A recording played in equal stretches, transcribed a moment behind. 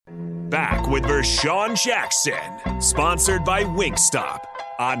back with Vershawn Jackson, sponsored by Wingstop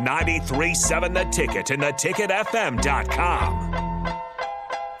on 93.7 The Ticket and theticketfm.com.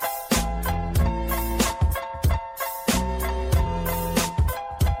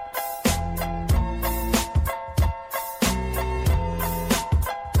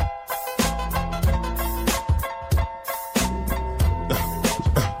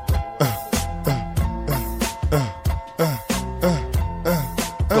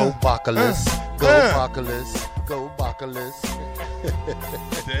 Go Bacalus.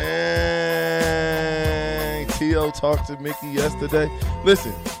 Dang. T.O. talked to Mickey yesterday.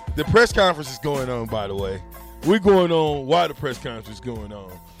 Listen, the press conference is going on, by the way. We're going on while the press conference is going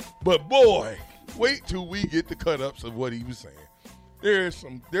on. But, boy, wait till we get the cut-ups of what he was saying. There is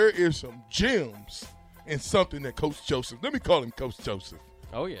some gems in something that Coach Joseph, let me call him Coach Joseph.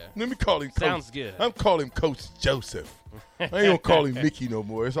 Oh, yeah. Let me call him Coach. Sounds good. I'm calling him Coach Joseph. I ain't going to call him Mickey no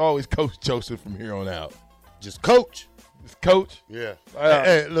more. It's always Coach Joseph from here on out. Just Coach. It's Coach? Yeah.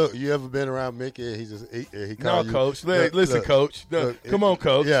 Hey, look, you ever been around Mickey? He called you. Coach. Listen, Coach. Come on,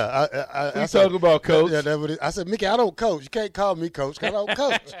 Coach. Yeah. I talking about Coach. Yeah, that's what I said, Mickey, I don't coach. You can't call me Coach because I don't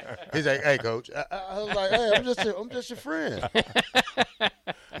coach. He's like, hey, Coach. I was like, hey, I'm just your friend.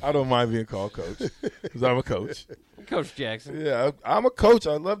 I don't mind being called Coach because I'm a coach. Coach Jackson. Yeah, I'm a coach.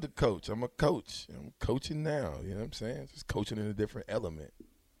 I love to coach. I'm a coach. I'm coaching now. You know what I'm saying? Just coaching in a different element,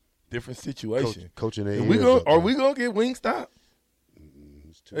 different situation. Coaching. Are we gonna get Wingstop?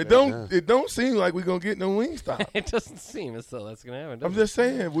 It don't seem like we're gonna get no Wingstop. It doesn't seem as though that's gonna happen. I'm just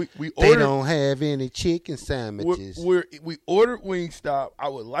saying we They ordered. don't have any chicken sandwiches. We ordered Wingstop. I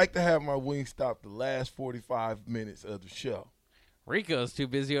would like to have my Wingstop the last 45 minutes of the show. Rico's too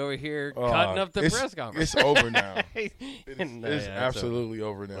busy over here cutting up the press conference. It's over now. It's Yeah, absolutely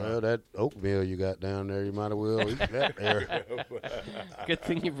over now. Well, that oatmeal you got down there, you might as well eat that there. Good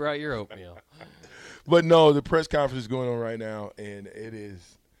thing you brought your oatmeal. But no, the press conference is going on right now, and it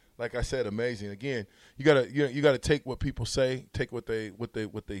is, like I said, amazing. Again, you gotta take what people say, take what they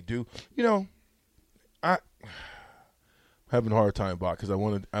do. You know, I'm having a hard time, Bob, because I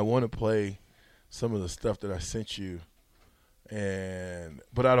want to play some of the stuff that I sent you.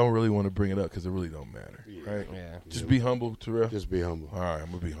 But I don't really want to bring it up because it really don't matter, right? Yeah. Just be humble, Terrell. Just be humble. All right,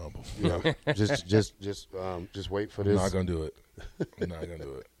 I'm gonna be humble. Yeah. just wait for this. I'm not gonna do it. I'm not gonna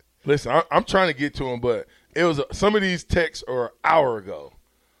do it. Listen, I'm trying to get to him, but it was some of these texts are an hour ago.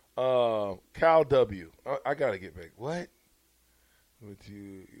 Cal W. I gotta get back. What? Would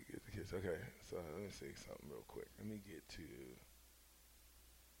you get the kids? Okay, so let me see something real quick. Let me get to.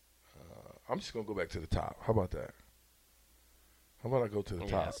 I'm just gonna go back to the top. How about that? How about I go to the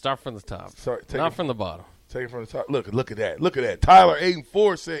top? Start from the top. Not from the bottom. Take it from the top. Look at that. Look at that. Tyler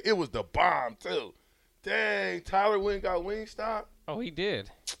 8-4 said it was the bomb, too. Dang, Tyler went and got Wingstop? Oh, he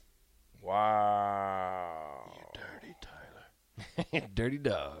did. Wow. You dirty Tyler. Dirty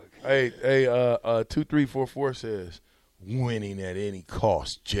dog. Hey, 2344 says, winning at any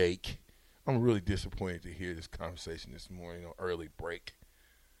cost, Jake. I'm really disappointed to hear this conversation this morning on early break.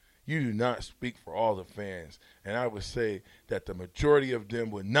 You do not speak for all the fans, and I would say that the majority of them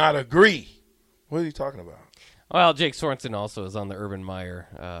would not agree. What are you talking about? Well, Jake Sorensen also is on the Urban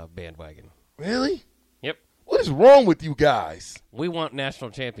Meyer bandwagon. Really? Yep. What is wrong with you guys? We want national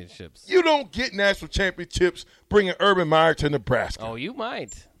championships. You don't get national championships bringing Urban Meyer to Nebraska. Oh, you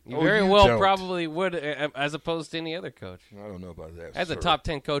might. You Oh, very you well don't. probably would, as opposed to any other coach. I don't know about that. As a sir. top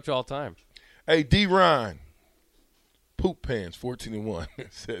 10 coach all time. Hey, D. Ryan, Poop Pants 14-1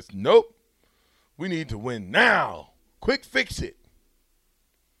 says, nope. We need to win now. Quick fix it.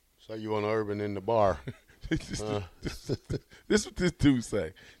 So you want Urban in the bar? This is what this dude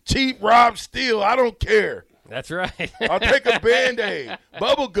say. Cheap, rob, steal, I don't care. That's right. I'll take a Band-Aid,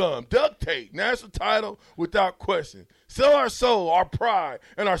 bubble gum, duct tape, national title without question. Sell our soul, our pride,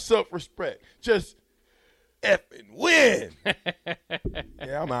 and our self-respect. Just effing win.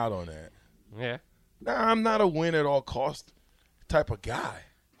 Yeah, I'm out on that. Yeah. Nah, I'm not a win at all cost type of guy.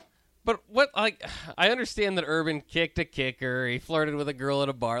 But I understand that Urban kicked a kicker. He flirted with a girl at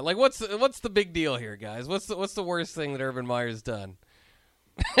a bar. Like, what's the big deal here, guys? What's the worst thing that Urban Meyer's done?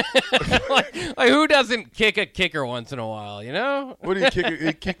 like who doesn't kick a kicker once in a while, you know? What did he kick?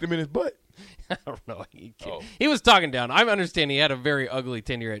 He kicked him in his butt. I don't know. He was talking down. I understand he had a very ugly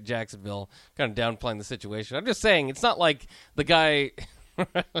tenure at Jacksonville, kind of downplaying the situation. I'm just saying, it's not like the guy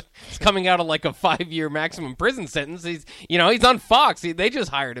is coming out of like a 5-year maximum prison sentence. He's on Fox. They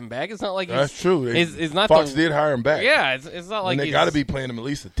just hired him back. It's not like That's true. It's not Fox did hire him back. Yeah, it's not like and they got to be playing him at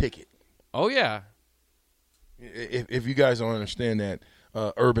least a ticket. Oh yeah. If you guys don't understand that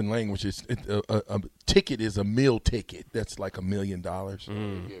urban language, a ticket is a meal ticket. That's like $1 million.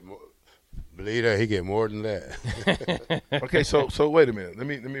 Believe that he get more than that. Okay, so wait a minute. Let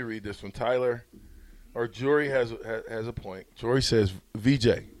me read this one. Tyler or Jory has a point. Jory says, VJ,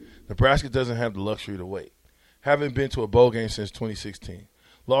 Nebraska doesn't have the luxury to wait. Haven't been to a bowl game since 2016.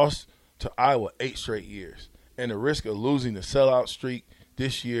 Lost to Iowa 8 straight years. And the risk of losing the sellout streak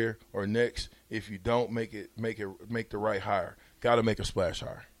this year or next if you don't make the right hire. Got to make a splash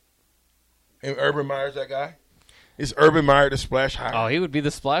hire. And Urban Meyer's that guy? Is Urban Meyer the splash hire? Oh, he would be the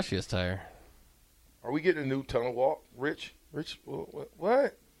splashiest hire. Are we getting a new tunnel walk, Rich?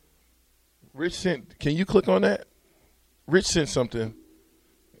 What? Rich sent. Can you click on that? Rich sent something.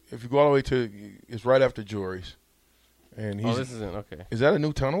 If you go all the way to, it's right after Jory's. And he's, this isn't okay. Is that a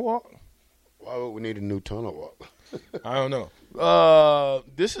new tunnel walk? Why would we need a new tunnel walk? I don't know.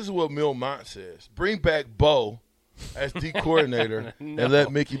 This is what Milmont says. Bring back Bo as D coordinator No. and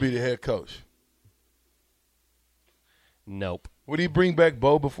let Mickey be the head coach. Nope. Would he bring back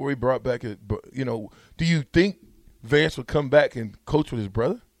Bo before he brought back do you think Vance would come back and coach with his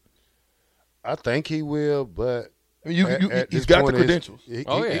brother? I think he will, but I mean, at he's this got the point, credentials.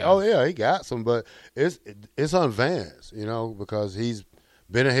 He got some, but it's on Vance, because he's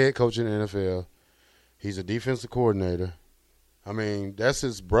been a head coach in the NFL. He's a defensive coordinator. I mean, that's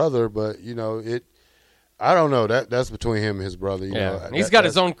his brother, but I don't know. That's between him and his brother. And he's got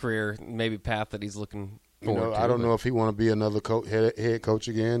his own career, maybe path that he's looking forward to. I don't know if he want to be another head coach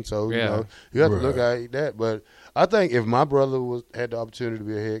again. So you have to look at that. But I think if my brother had the opportunity to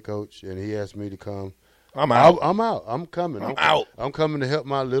be a head coach and he asked me to come, I'm out. I'm out. I'm coming. I'm out. I'm coming to help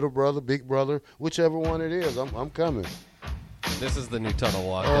my little brother, big brother, whichever one it is. I'm coming. This is the new tunnel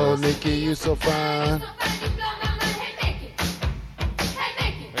walk. Oh, Nikki, you're so fine. What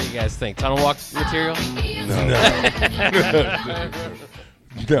do you guys think? Tunnel walk material? No.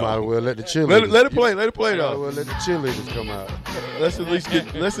 Might as well let the cheerleaders. Let it play. Let it play Might as though. well let the cheerleaders come out. Let's at least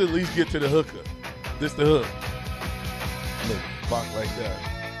get to the hooker. This the hook. Look, Bach like that.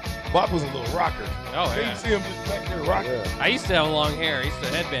 Bach was a little rocker. Oh, Can yeah. you see him just back there rocking? Yeah. I used to have long hair. I used to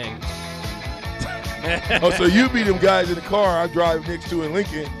headbang. Oh, so you be them guys in the car I drive next to in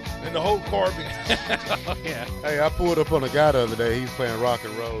Lincoln, and the whole car be. Oh, yeah. Hey, I pulled up on a guy the other day. He was playing rock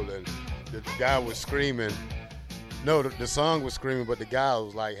and roll, and the guy was screaming. No, the song was screaming, but the guy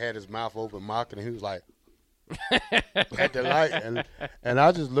was like had his mouth open mocking, and he was like at the light, and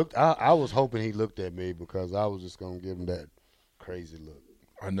I just looked. I was hoping he looked at me because I was just gonna give him that crazy look.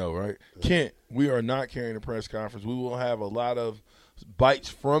 I know, right? Kent, we are not carrying a press conference. We will have a lot of bites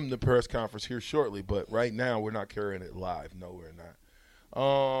from the press conference here shortly, but right now we're not carrying it live. No, we're not.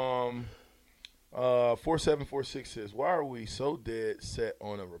 4746 says, why are we so dead set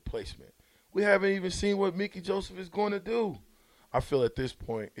on a replacement? We haven't even seen what Mickey Joseph is going to do. I feel at this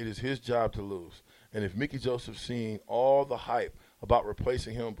point it is his job to lose. And if Mickey Joseph's seeing all the hype about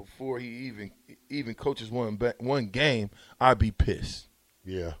replacing him before he even coaches one game, I'd be pissed.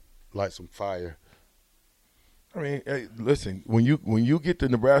 Yeah, light some fire. I mean, hey, listen, when you get the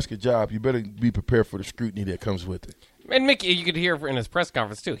Nebraska job, you better be prepared for the scrutiny that comes with it. And Mickey, you could hear in his press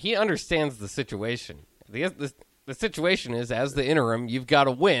conference, too. He understands the situation. The situation is, as the interim, you've got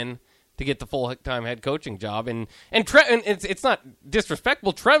to win to get the full-time head coaching job. And it's not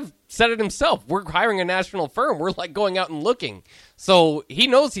disrespectful. Trev said it himself. We're hiring a national firm. We're, going out and looking. So he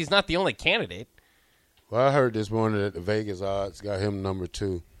knows he's not the only candidate. Well, I heard this morning that the Vegas odds got him number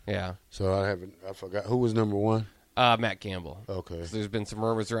 2. Yeah. So I forgot who was number 1. Matt Campbell. Okay. So there's been some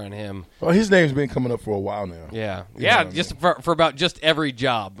rumors around him. Well, his name's been coming up for a while now. Yeah. You know what I Just for about just every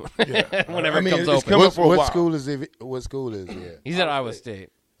job. Yeah. Whenever I mean, it comes it's open. coming up for a What while. school is he? What school is he at? He's at Iowa State.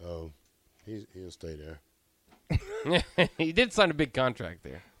 Oh, he'll stay there. He did sign a big contract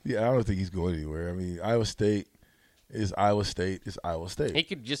there. Yeah, I don't think he's going anywhere. I mean, Iowa State is Iowa State is Iowa State. He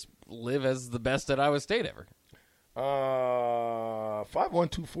could just live as the best at Iowa State ever.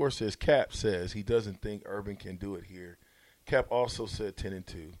 5124 says Cap says he doesn't think Urban can do it here. Cap also said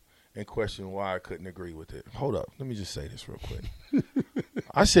 10-2 and questioned why I couldn't agree with it. Hold up, let me just say this real quick.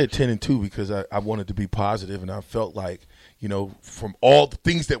 I said 10-2 because I wanted to be positive, and I felt like, from all the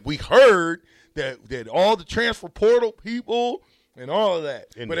things that we heard, that all the transfer portal people and all of that.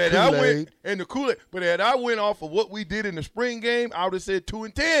 And but the had I Kool-Aid. went and the Kool-Aid, but had I went off of what we did in the spring game, I would have said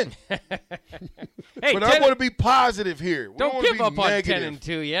 2-10. Hey, But I want to be positive here. We don't wanna give be up negative. on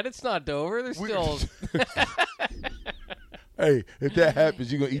 10-2 yet. It's not over. There's still Hey, if that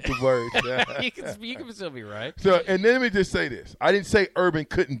happens, you're gonna eat the words. you can still be right. So, and then let me just say this: I didn't say Urban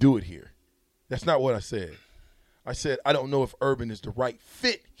couldn't do it here. That's not what I said. I said I don't know if Urban is the right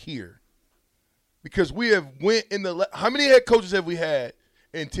fit here because we have went in the. How many head coaches have we had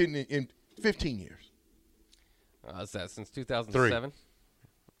in 15 years? Is that since 2007?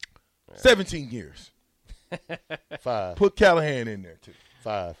 17 years. 5. Put Callahan in there, too.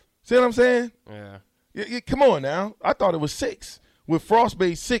 5. See what I'm saying? Yeah. Come on now. I thought it was 6. With Frost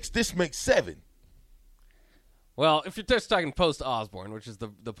made 6, this makes 7. Well, if you're just talking post-Osborne, which is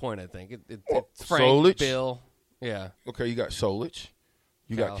the point, I think. It's Frank, Solich. Bill. Yeah. Okay, you got Solich.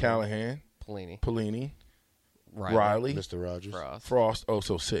 You got Callahan. Pelini. Riley. Mr. Rogers. Frost. Oh,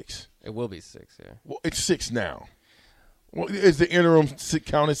 so 6. It will be 6, yeah. Well, it's 6 now. Well, is the interim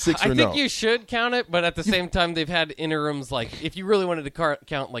counted 6 or no? I think you should count it, but at the same time, they've had interims like if you really wanted to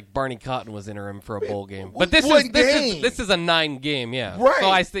count, like Barney Cotton was interim for a bowl game. But this is a 9-game, yeah. Right. So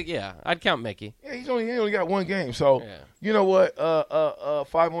I think I'd count Mickey. Yeah, he only got 1 game. So you know what?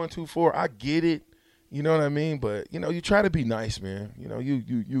 5-1-2-4. I get it. You know what I mean? But you try to be nice, man.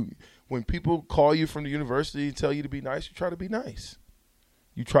 You when people call you from the university and tell you to be nice, you try to be nice.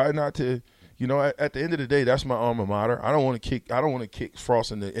 You try not to. At the end of the day, that's my alma mater. I don't want to kick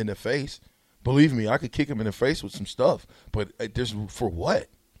Frost in the face. Believe me, I could kick him in the face with some stuff, but just for what?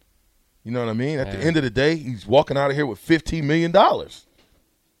 You know what I mean? At the end of the day, he's walking out of here with $15 million. That's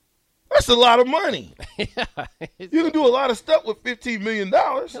a lot of money. You can do a lot of stuff with $15 million.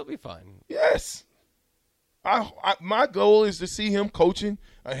 He'll be fine. Yes. My goal is to see him coaching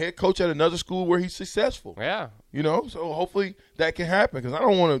a head coach at another school where he's successful. Yeah. So hopefully that can happen because I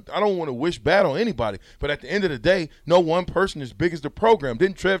don't want to wish bad on anybody. But at the end of the day, no one person is big as the program.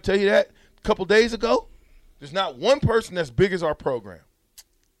 Didn't Trev tell you that a couple days ago? There's not one person that's big as our program.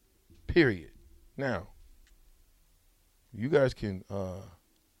 Period. Now, you guys can.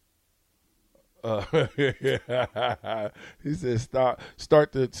 He says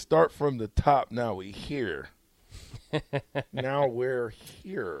start from the top. Now we here. Now we're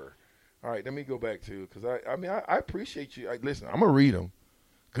here. All right, let me go back to because I appreciate you. Listen, I'm gonna read them,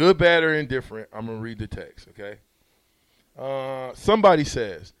 good, bad, or indifferent. I'm gonna read the text. Okay. Somebody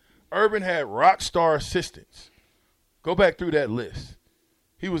says Urban had rock star assistants. Go back through that list.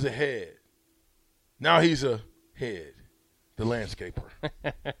 He was a head. Now he's a head. The landscaper.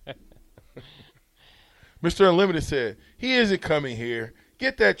 Mr. Unlimited said, he isn't coming here.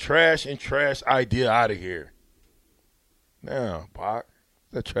 Get that trash idea out of here. Now, Bach,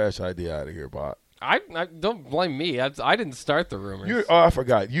 that trash idea out of here, Bach. I don't blame me. I didn't start the rumors. I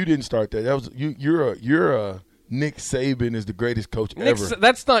forgot. You didn't start that. That was you're a Nick Saban is the greatest coach ever.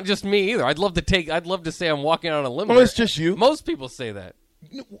 That's not just me either. I'd love to say I'm walking out on a limb. Well, it's just you. Most people say that.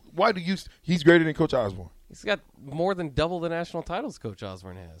 Why do you? He's greater than Coach Osborne. He's got more than double the national titles Coach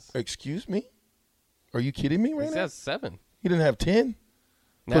Osborne has. Excuse me? Are you kidding me right now? He has 7. He didn't have 10?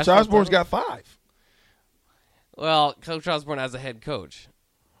 Coach Osborne's got 5. Well, Coach Osborne as a head coach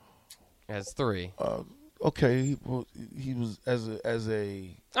has 3. Okay, well, he was as a.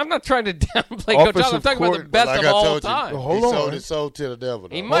 I'm not trying to downplay Coach Osborne. I'm talking about the best of all time. He sold his soul to the devil.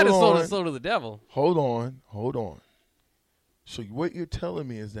 He might have sold his soul to the devil. Hold on. So what you're telling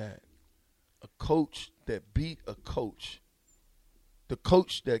me is that a coach that beat a coach, the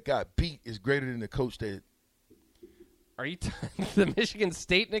coach that got beat is greater than the coach that. Are you the Michigan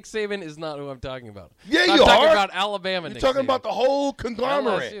State Nick Saban is not who I'm talking about. Yeah, I'm talking about Alabama. You're Nick talking Saban. about the whole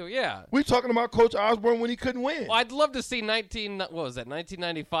conglomerate. LSU, yeah. We're talking about Coach Osborne when he couldn't win. Well, I'd love to see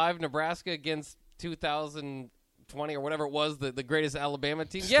 1995 Nebraska against 2020 or whatever it was, the greatest Alabama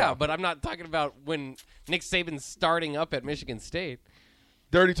team. Yeah, but I'm not talking about when Nick Saban's starting up at Michigan State.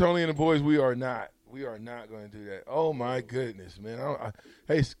 Dirty Tony and the boys, we are not going to do that. Oh my goodness, man!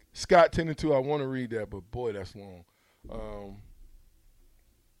 Hey, Scott 10-2. I want to read that, but boy, that's long.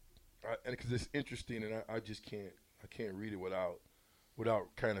 Because it's interesting, and I just can't read it without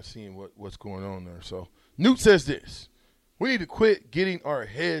kind of seeing what's going on there. So Newt says this: we need to quit getting our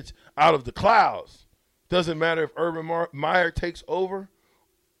heads out of the clouds. Doesn't matter if Urban Meyer takes over.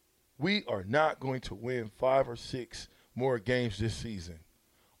 We are not going to win 5 or 6 more games this season.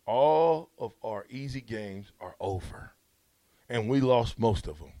 All of our easy games are over, and we lost most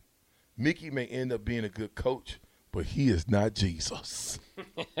of them. Mickey may end up being a good coach, but he is not Jesus.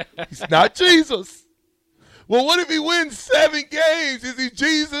 He's not Jesus. Well, what if he wins 7 games? Is he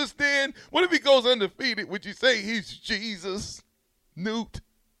Jesus then? What if he goes undefeated? Would you say he's Jesus? Newt.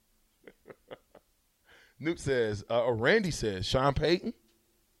 Newt says, or Randy says, Sean Payton.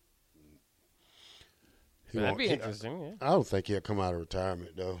 That'd be interesting. Yeah. I don't think he'll come out of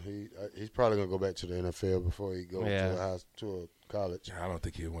retirement though. He's probably gonna go back to the NFL before he goes to a college. I don't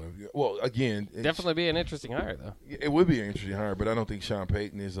think he'll want to. Well, again, definitely be an interesting hire though. It would be an interesting hire, but I don't think Sean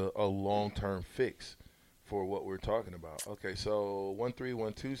Payton is a long-term fix for what we're talking about. Okay, so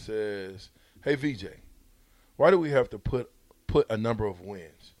 1312 says, "Hey VJ, why do we have to put a number of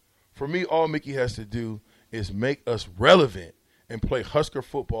wins? For me, all Mickey has to do is make us relevant and play Husker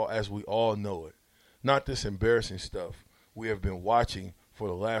football as we all know it. Not this embarrassing stuff we have been watching for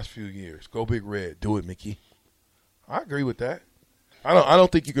the last few years. Go Big Red. Do it, Mickey. I agree with that. I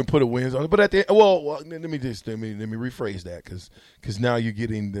don't think you can put a wins on it. But at the let me rephrase that because now you're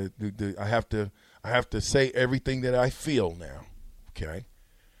getting the I have to say everything that I feel now. Okay,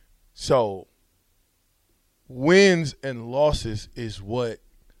 so wins and losses is what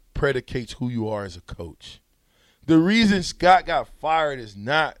predicates who you are as a coach. The reason Scott got fired is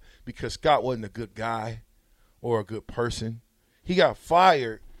not because Scott wasn't a good guy or a good person. He got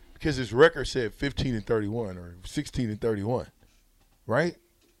fired because his record said 15-31 or 16-31. Right?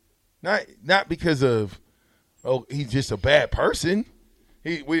 Not because of he's just a bad person.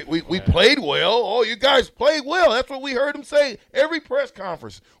 We played well. Oh, you guys played well. That's what we heard him say every press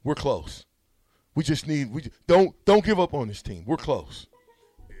conference. We're close. Don't give up on this team. We're close.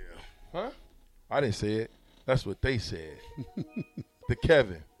 Yeah. Huh? I didn't say it. That's what they said. The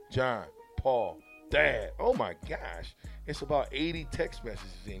Kevin, John, Paul, Dad. Oh my gosh. It's about 80 text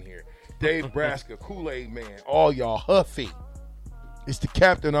messages in here. Dave Braska, Kool-Aid Man, all y'all huffy. It's the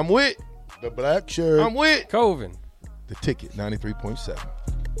captain I'm with. The black shirt. I'm with. Coven. The Ticket, 93.7.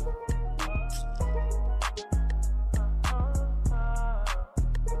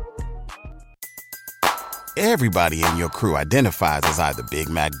 Everybody in your crew identifies as either Big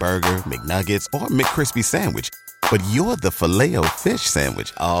Mac Burger, McNuggets, or McCrispy Sandwich. But you're the Filet-O-Fish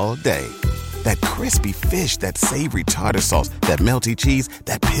Sandwich all day. That crispy fish, that savory tartar sauce, that melty cheese,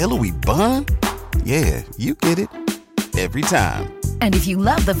 that pillowy bun. Yeah, you get it. Every time. And if you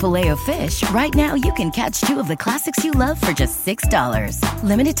love the Filet-O-Fish, right now you can catch 2 of the classics you love for just $6.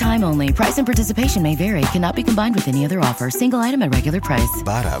 Limited time only. Price and participation may vary. Cannot be combined with any other offer. Single item at regular price.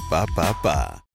 Ba-da-ba-ba-ba.